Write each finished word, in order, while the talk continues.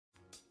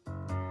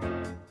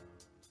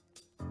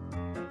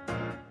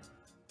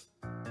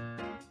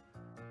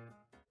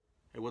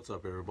What's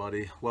up,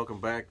 everybody? Welcome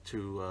back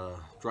to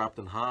Dropped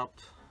and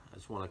Hopped. I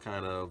just want to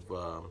kind of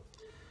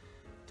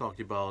talk to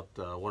you about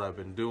what I've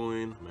been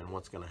doing and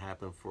what's going to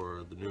happen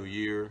for the new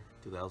year,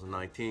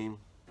 2019.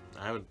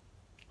 I haven't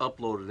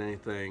uploaded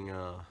anything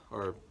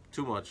or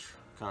too much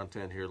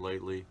content here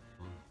lately.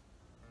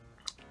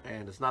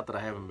 And it's not that I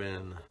haven't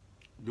been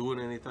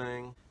doing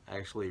anything. I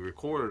actually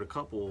recorded a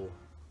couple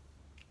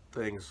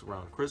things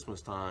around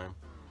Christmas time,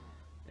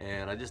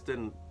 and I just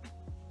didn't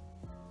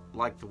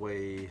like the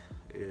way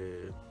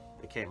it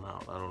came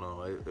out. I don't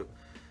know.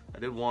 I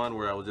did one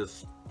where I was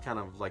just kind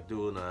of like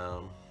doing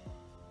a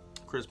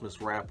Christmas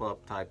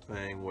wrap-up type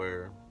thing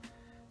where,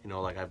 you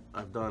know, like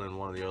I've done in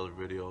one of the other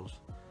videos,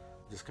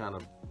 just kind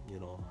of, you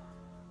know,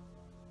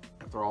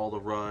 after all the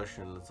rush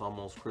and it's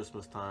almost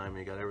Christmas time,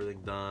 you got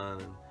everything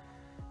done, and,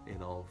 you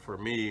know, for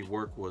me,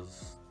 work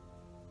was,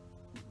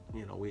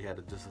 you know, we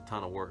had just a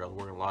ton of work. I was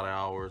working a lot of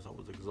hours. I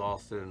was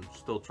exhausted and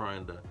still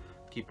trying to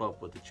keep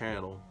up with the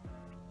channel.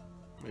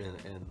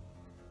 And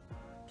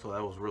so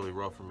that was really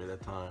rough for me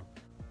that time,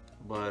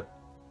 but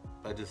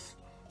it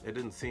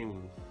didn't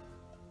seem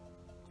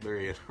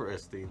very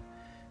interesting,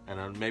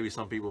 and maybe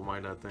some people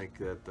might not think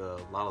that a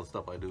lot of the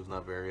stuff I do is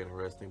not very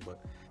interesting,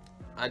 but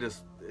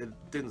it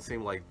didn't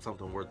seem like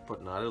something worth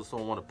putting on. I just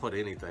don't want to put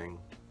anything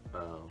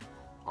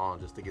on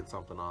just to get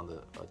something on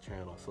the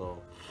channel,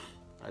 so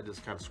I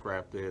just kind of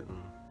scrapped it,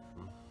 and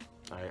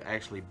I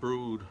actually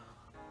brewed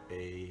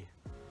a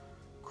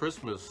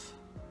Christmas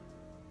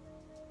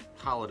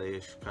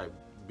holiday-ish type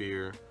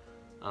beer.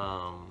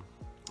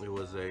 It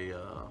was a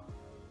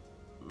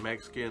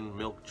Mexican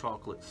milk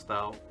chocolate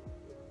stout,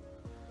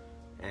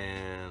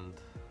 and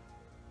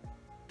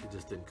it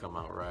just didn't come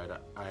out right.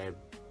 I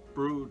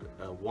brewed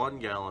a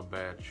 1-gallon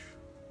batch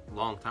a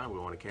long time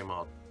ago when it came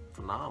out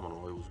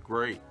phenomenal. It was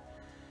great,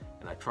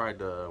 and I tried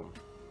to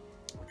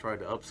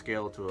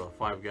upscale it to a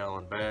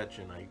 5-gallon batch,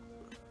 and I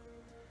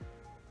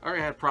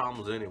already had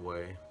problems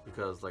anyway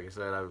because, like I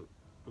said, I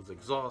was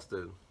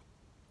exhausted.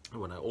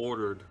 When I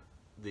ordered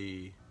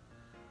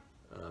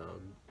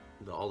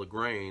all the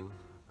grain,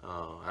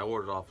 I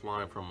ordered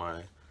offline from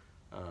my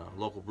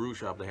local brew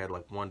shop. They had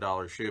like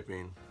 $1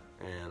 shipping,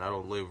 and I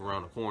don't live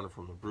around the corner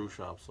from the brew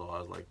shop, so I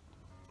was like,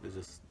 it's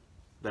just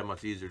that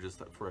much easier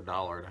just for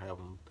 $1 to have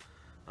them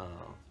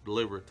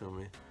deliver it to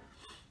me.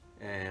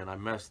 And I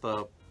messed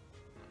up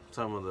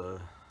some of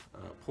the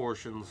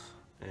portions,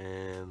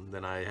 and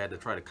then I had to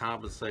try to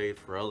compensate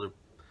for other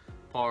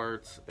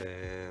parts,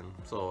 and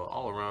so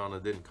all around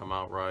it didn't come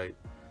out right.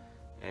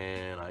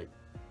 And I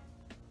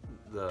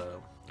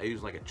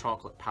used like a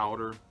chocolate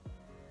powder.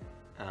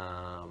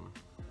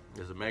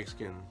 There's a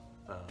Mexican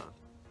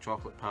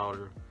chocolate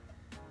powder,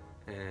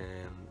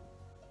 and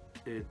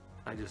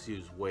I just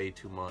used way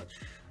too much.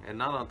 And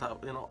not on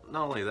top, you know,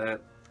 not only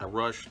that, I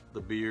rushed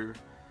the beer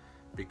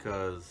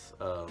because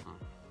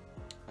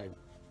I,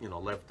 you know,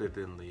 left it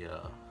in the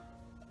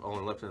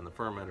only left it in the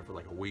fermenter for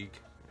like a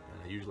week,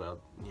 and I usually,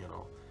 you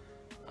know,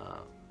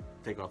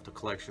 take off the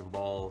collection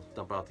ball,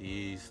 dump out the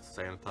yeast,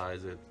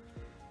 sanitize it,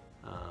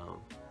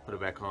 put it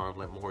back on,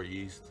 let more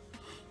yeast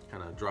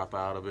kind of drop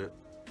out of it.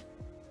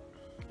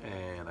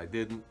 And I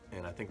didn't,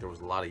 and I think there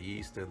was a lot of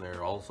yeast in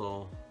there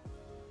also,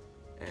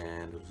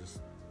 and it was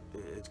just,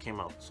 it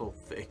came out so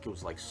thick, it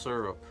was like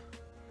syrup,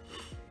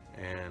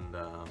 and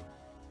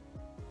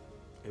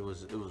it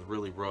was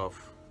really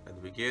rough at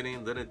the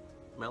beginning. Then it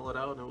mellowed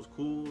out and it was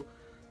cool,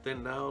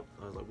 thinned out.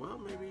 I was like, well,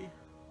 maybe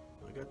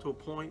I got to a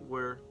point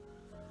where,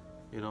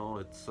 you know,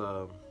 it's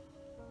you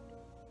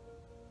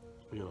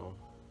know,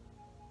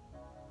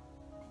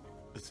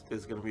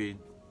 it's gonna be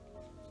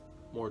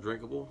more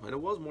drinkable, and it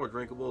was more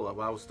drinkable.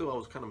 I was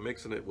kind of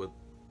mixing it with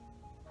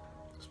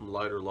some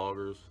lighter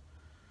lagers,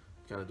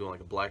 kind of doing like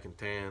a black and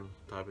tan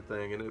type of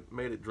thing, and it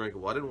made it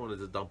drinkable. I didn't want to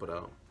just dump it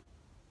out.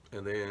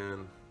 And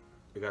then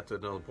it got to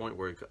another point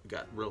where it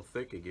got real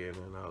thick again,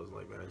 and I was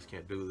like, man, I just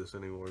can't do this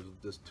anymore. It's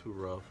just too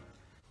rough.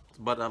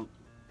 But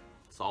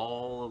it's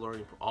all a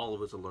learning. All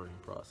of it's a learning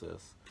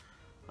process.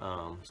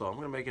 So I'm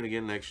gonna make it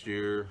again next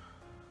year.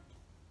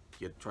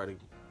 Try to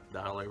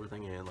dial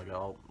everything in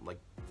like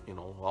you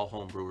know, all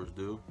home brewers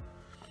do.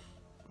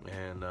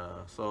 And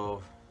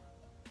so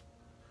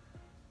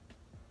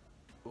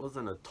it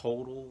wasn't a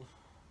total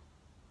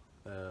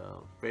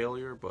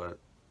failure, but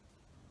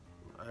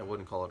I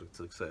wouldn't call it a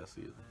success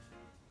either.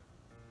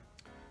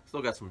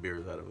 Still got some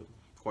beers out of it,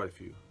 quite a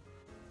few.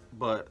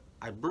 But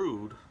I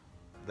brewed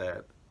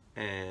that,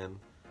 and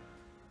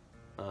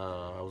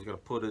I was gonna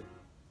put it,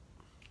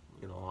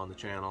 you know, on the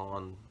channel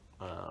on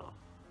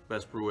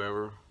Best Brew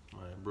Ever,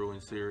 my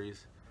brewing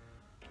series,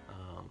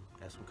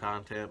 had some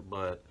content,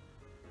 but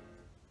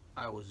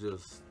I was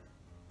just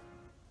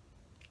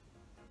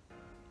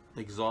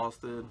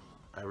exhausted.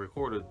 I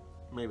recorded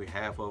maybe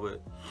half of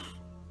it.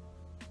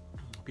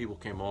 People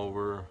came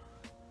over,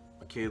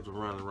 my kids were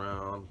running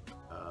around.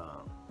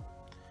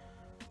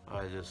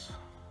 I just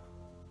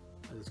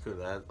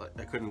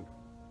I couldn't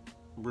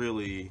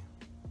really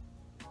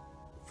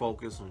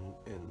focus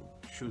and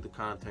shoot the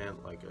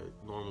content like I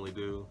normally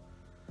do.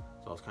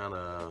 So I was kind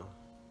of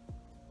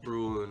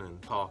brewing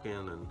and talking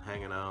and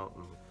hanging out,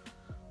 and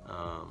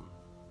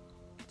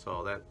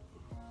so that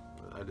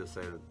I just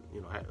said,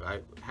 you know, I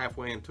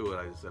halfway into it,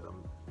 I just said,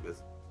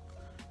 it's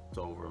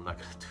over. I'm not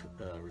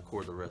gonna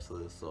record the rest of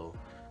this. So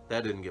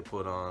that didn't get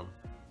put on.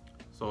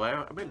 So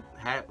I've been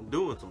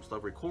doing some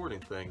stuff,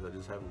 recording things. I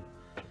just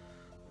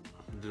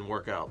didn't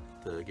work out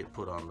to get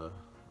put on the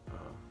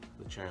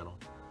channel.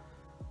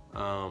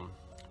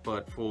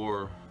 But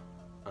for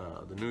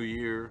the new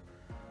year,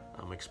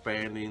 I'm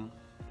expanding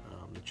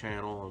the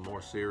channel and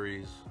more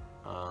series.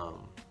 I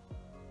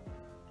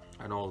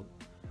know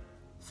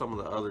some of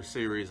the other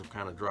series have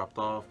kind of dropped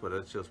off, but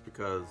it's just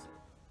because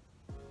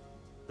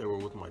they were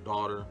with my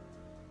daughter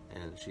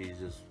and she's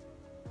just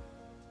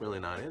really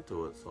not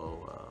into it.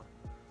 So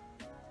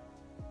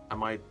I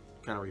might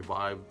kind of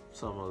revive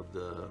some of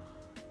the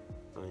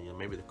you know,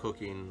 maybe the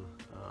cooking.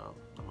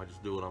 I might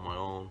just do it on my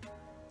own.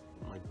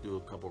 I might do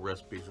a couple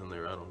recipes in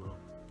there, I don't know.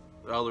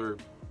 The other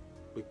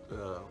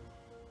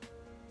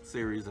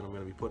series that I'm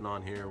going to be putting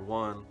on here,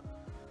 one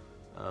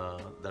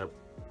that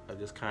I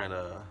just kind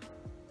of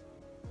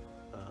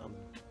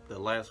the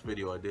last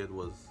video I did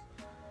was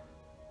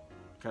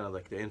kind of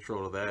like the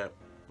intro to that.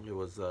 It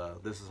was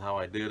this is how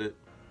I did it,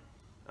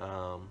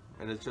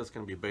 and it's just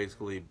going to be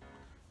basically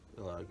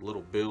like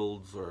little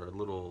builds or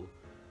little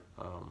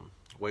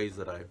ways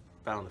that I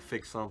found to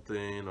fix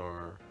something,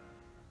 or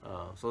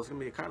so it's going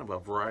to be kind of a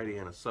variety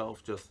in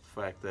itself. Just the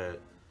fact that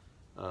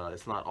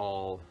it's not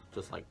all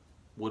just like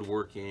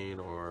woodworking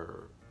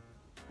or,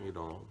 you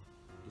know,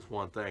 just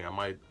one thing. I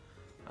might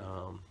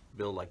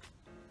build like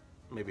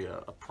maybe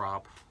a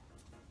prop,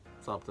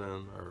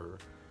 something, or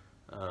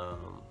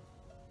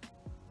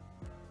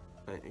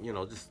you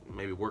know, just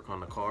maybe work on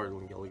the car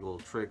and get like a little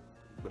trick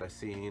that I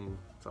seen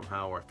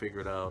somehow or I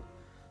figured out.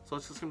 So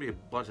it's just gonna be a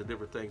bunch of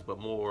different things, but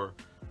more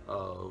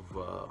of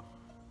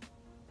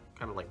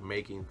kind of like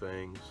making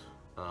things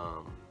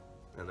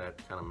in that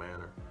kind of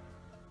manner.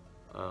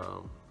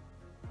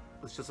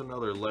 It's just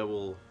another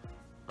level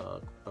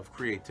of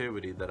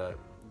creativity that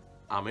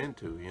I'm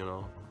into, you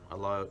know. I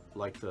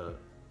like to,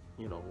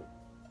 you know,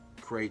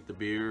 create the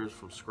beers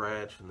from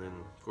scratch, and then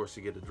of course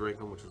you get to drink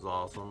them, which is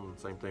awesome. And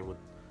same thing with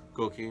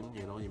cooking,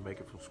 you know, you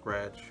make it from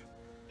scratch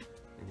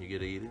and you get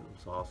to eat it.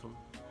 It's awesome.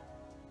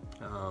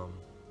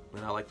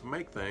 And I like to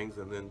make things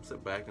and then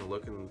sit back and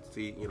look and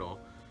see, you know,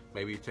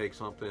 maybe you take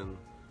something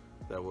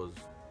that was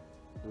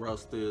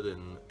rusted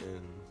and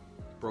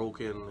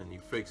broken and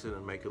you fix it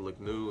and make it look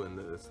new, and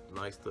it's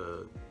nice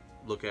to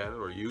look at it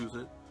or use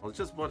it. Well, it's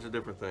just a bunch of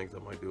different things I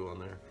might do on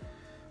there.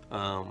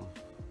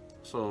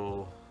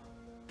 So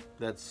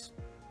that's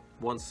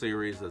one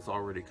series that's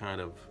already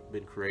kind of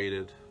been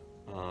created.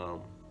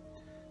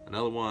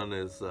 Another one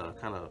is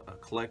kind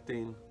of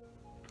collecting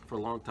for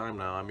a long time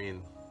now. I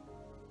mean,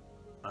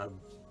 I've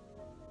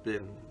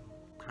been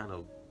kind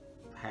of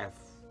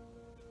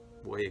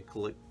halfway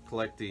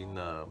collecting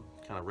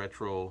kind of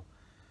retro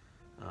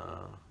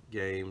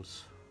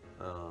games.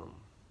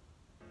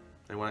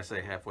 And when I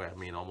say halfway, I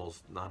mean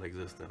almost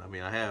non-existent. I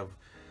mean, I have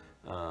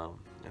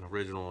an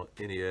original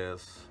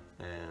NES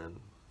and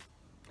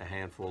a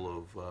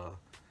handful of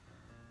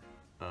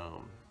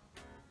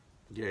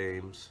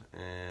games,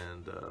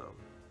 and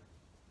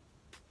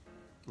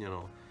you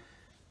know,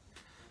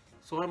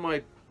 so I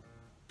might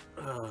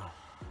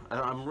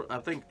I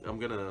think I'm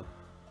gonna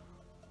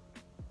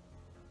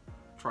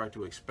try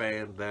to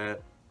expand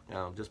that,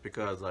 just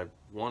because I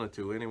wanted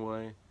to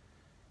anyway,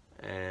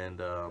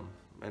 and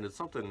it's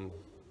something,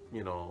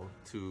 you know,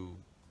 to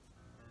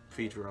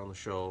feature on the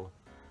show.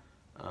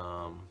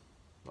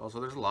 Also,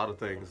 there's a lot of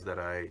things that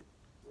I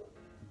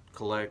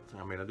collect.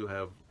 I mean, I do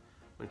have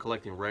been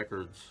collecting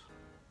records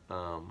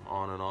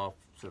on and off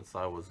since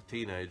I was a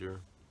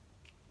teenager,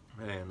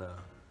 and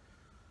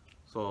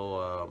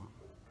so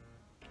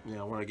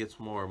yeah, when I get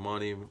some more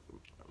money,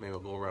 maybe I'll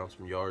go around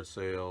some yard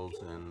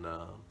sales and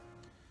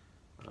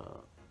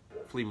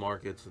flea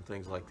markets and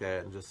things like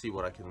that, and just see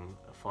what I can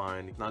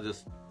find. Not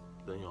just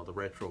the, you know, the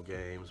retro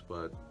games,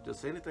 but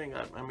just anything.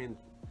 I mean,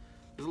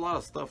 there's a lot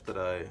of stuff that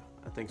I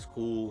think's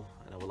cool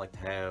and I would like to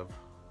have.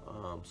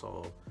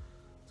 So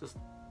just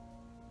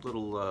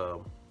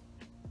little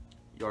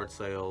yard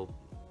sale,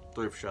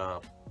 thrift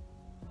shop,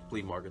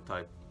 flea market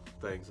type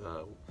things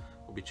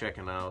we'll be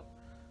checking out.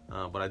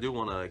 But I do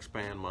want to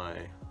expand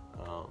my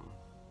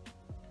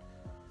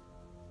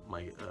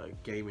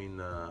gaming,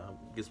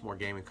 get some more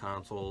gaming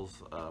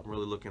consoles. I'm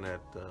really looking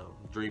at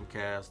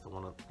Dreamcast. I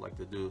want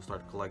to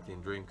start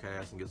collecting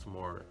Dreamcast and get some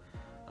more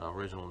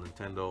original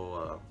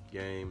Nintendo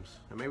games,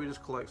 and maybe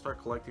just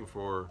start collecting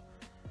for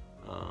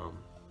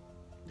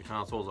the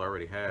consoles I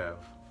already have,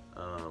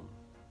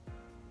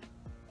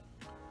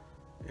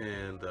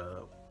 and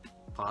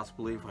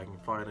possibly, if I can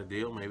find a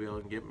deal, maybe I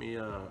can get me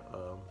a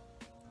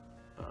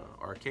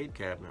arcade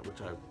cabinet, which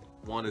I've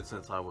wanted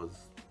since I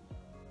was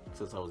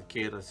a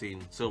kid. I've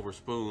seen Silver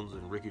Spoons,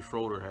 and Ricky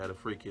Schroeder had a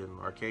freaking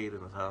arcade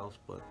in his house,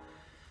 but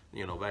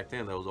you know, back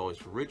then that was always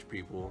for rich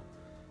people,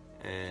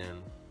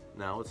 and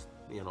now it's,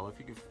 you know,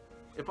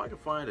 if I can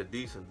find a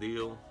decent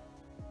deal,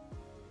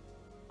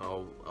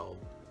 I'll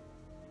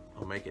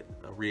I'll make it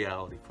a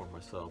reality for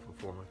myself and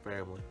for my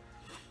family.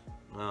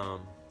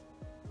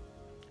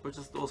 But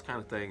just those kind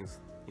of things,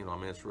 you know,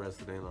 I'm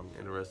interested in. I'm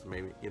interested,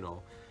 maybe, you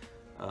know,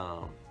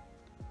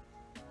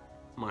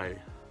 my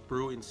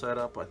brewing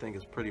setup, I think,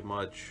 is pretty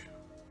much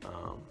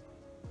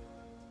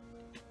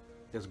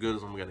as good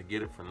as I'm gonna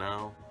get it for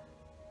now.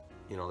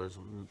 You know, there's,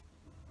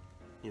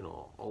 you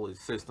know, all these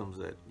systems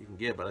that you can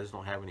get, but I just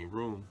don't have any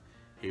room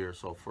here.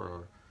 So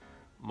for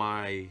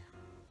my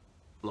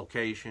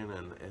location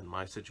and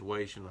my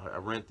situation, I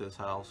rent this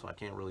house, so I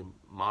can't really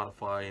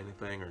modify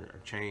anything or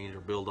change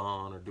or build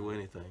on or do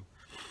anything.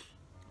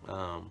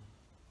 But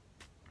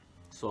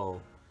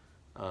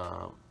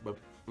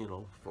you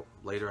know,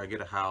 later I get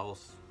a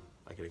house,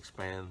 I can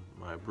expand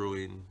my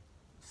brewing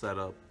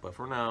setup. But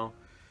for now,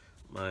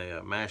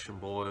 my mash and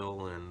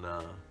boil and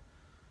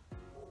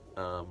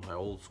my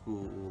old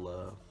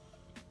school,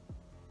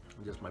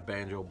 just my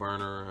banjo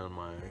burner and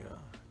my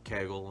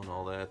kegel and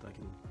all that,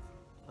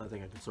 I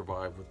think I can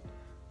survive with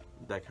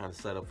that kind of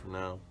setup for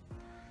now.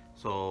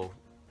 So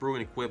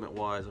brewing equipment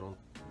wise, I don't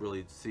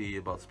really see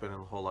about spending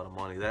a whole lot of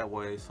money that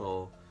way.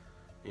 So,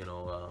 you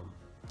know,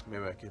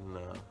 maybe I can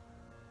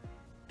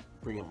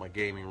bring up my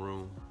gaming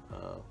room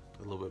a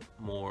little bit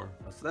more.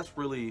 So that's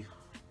really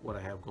what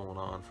I have going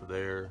on for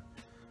there.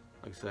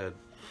 Like I said,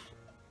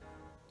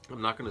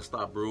 I'm not going to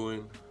stop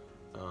brewing,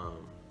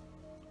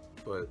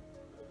 but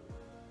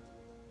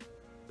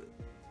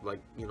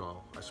like, you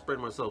know, I spread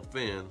myself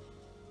thin,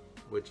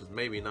 which is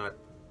maybe not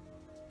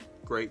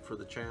great for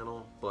the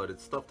channel, but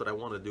it's stuff that I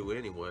want to do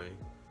anyway,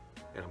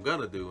 and I'm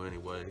gonna do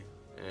anyway.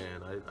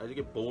 And I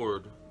get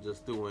bored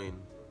just doing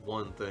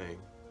one thing,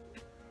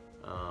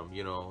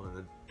 you know,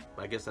 and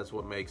I guess that's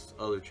what makes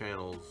other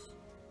channels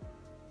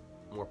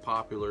more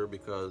popular,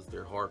 because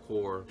they're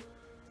hardcore,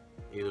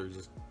 either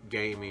just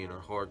gaming or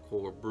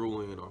hardcore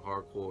brewing or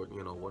hardcore,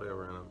 you know,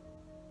 whatever. And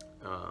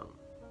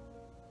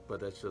but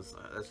that's just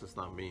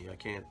not me. I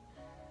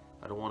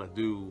don't want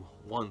to do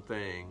one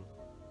thing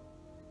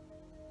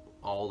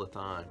all the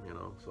time, you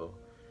know. So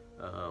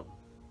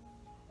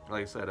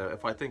like I said,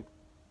 if I think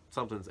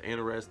something's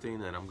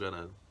interesting and I'm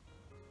gonna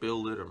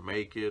build it or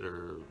make it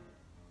or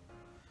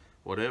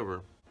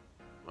whatever,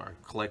 or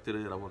collected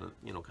it, I want to,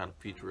 you know, kind of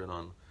feature it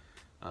on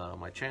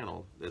my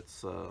channel.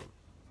 It's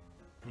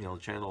you know,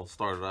 the channel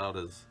started out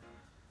as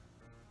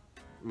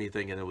me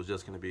thinking it was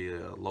just going to be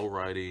a low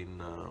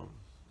riding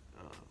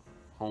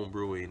home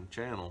brewing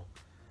channel,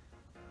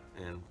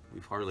 and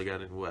we've hardly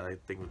got into it. I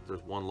think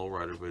there's one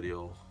lowrider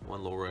video,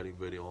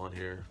 on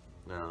here.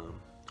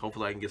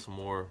 Hopefully I can get some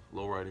more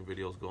lowriding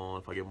videos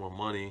going if I get more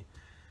money.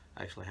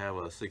 I actually have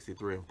a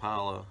 63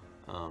 Impala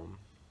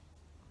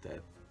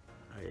that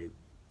I've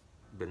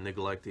been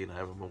neglecting, I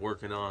haven't been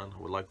working on.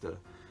 I would like to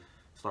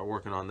start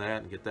working on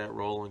that and get that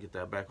rolling, get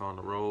that back on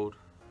the road.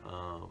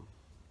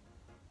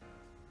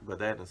 But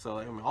that and so,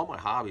 I mean, all my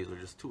hobbies are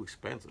just too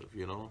expensive,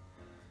 you know.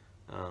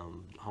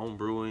 Home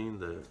brewing,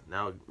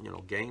 now, you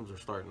know, games are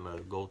starting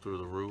to go through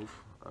the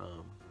roof.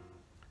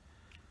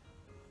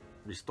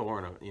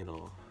 Restoring you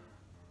know,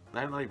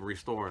 not even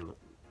restoring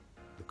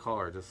the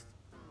car, just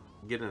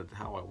getting it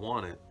how I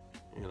want it,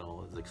 you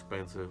know, is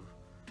expensive.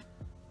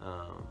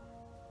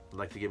 I'd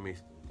like to get me,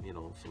 you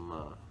know,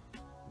 some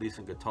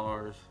decent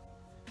guitars.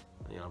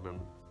 You know, I've been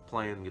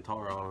playing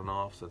guitar on and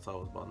off since I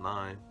was about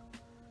 9.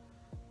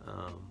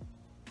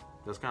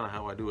 That's kind of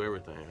how I do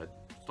everything. I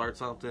start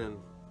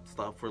something,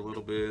 stop for a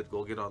little bit,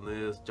 go get on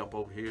this, jump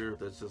over here.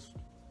 That's just,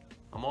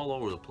 I'm all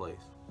over the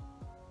place.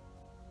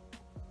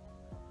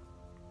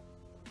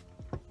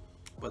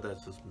 But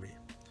that's just me.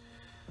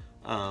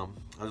 I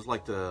just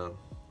like to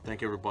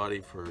thank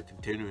everybody for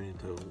continuing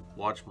to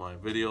watch my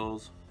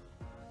videos.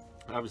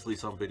 Obviously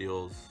some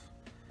videos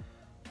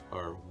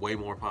are way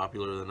more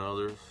popular than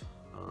others.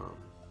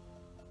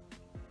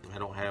 I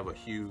don't have a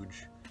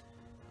huge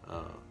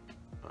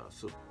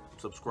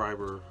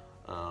subscriber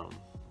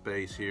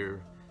base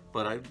here,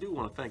 but I do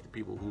want to thank the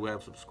people who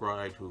have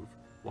subscribed, who've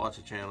watched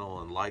the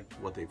channel and liked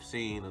what they've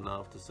seen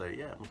enough to say,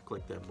 yeah, I'm gonna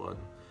click that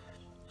button.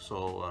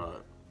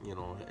 So you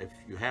know, if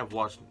you have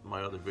watched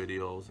my other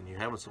videos and you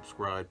haven't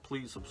subscribed,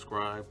 please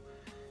subscribe.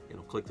 You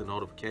know, click the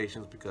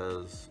notifications,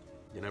 because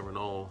you never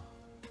know,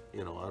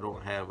 you know, I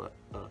don't have a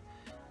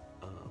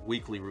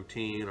weekly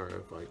routine, or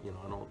if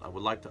I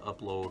would like to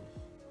upload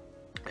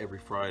every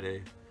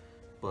Friday,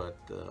 but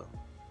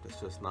it's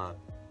just not,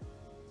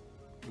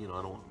 you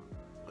know,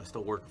 I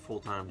still work a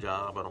full-time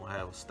job. I don't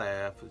have a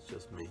staff. It's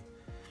just me.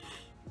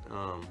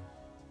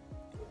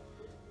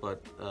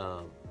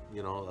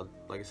 You know,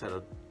 like I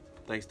said,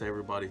 thanks to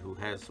everybody who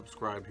has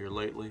subscribed here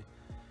lately,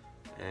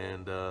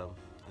 and I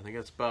think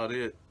that's about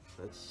it.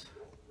 That's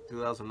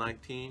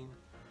 2019.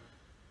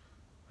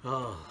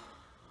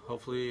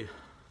 Hopefully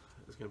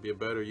it's going to be a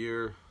better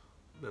year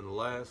than the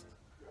last.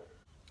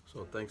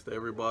 So thanks to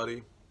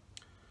everybody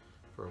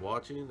for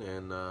watching,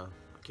 and I'll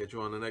catch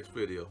you on the next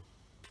video.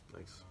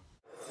 Thanks.